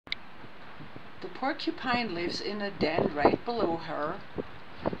The porcupine lives in a den right below her.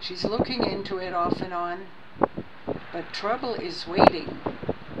 She's looking into it off and on, but trouble is waiting.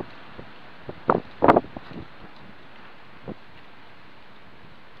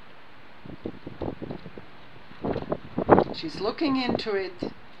 She's looking into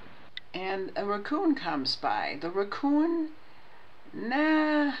it, and a raccoon comes by. The raccoon,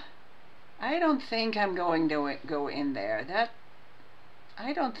 nah, I don't think I'm going to go in there.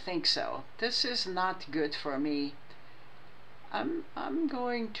 I don't think so. This is not good for me. I'm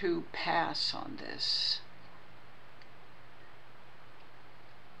going to pass on this.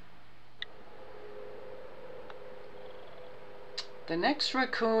 The next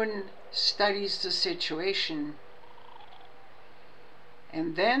raccoon studies the situation,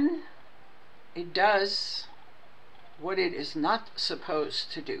 and then it does what it is not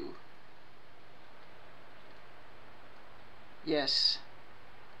supposed to do. Yes,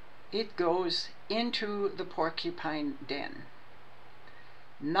 it goes into the porcupine den.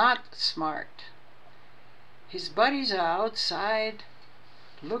 Not smart. His buddies are outside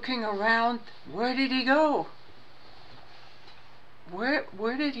looking around. Where did he go?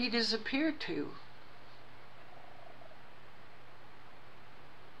 Where did he disappear to?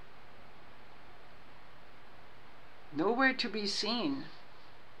 Nowhere to be seen.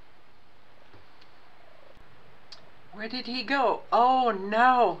 Where did he go? Oh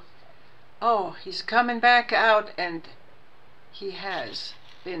no! Oh, he's coming back out, and he has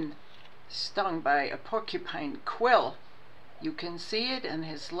been stung by a porcupine quill. You can see it in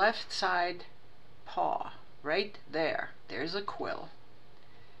his left side paw. Right there. There's a quill.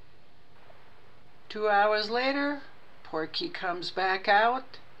 2 hours later, Porky comes back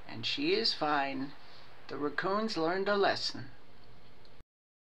out, and she is fine. The raccoons learned a lesson.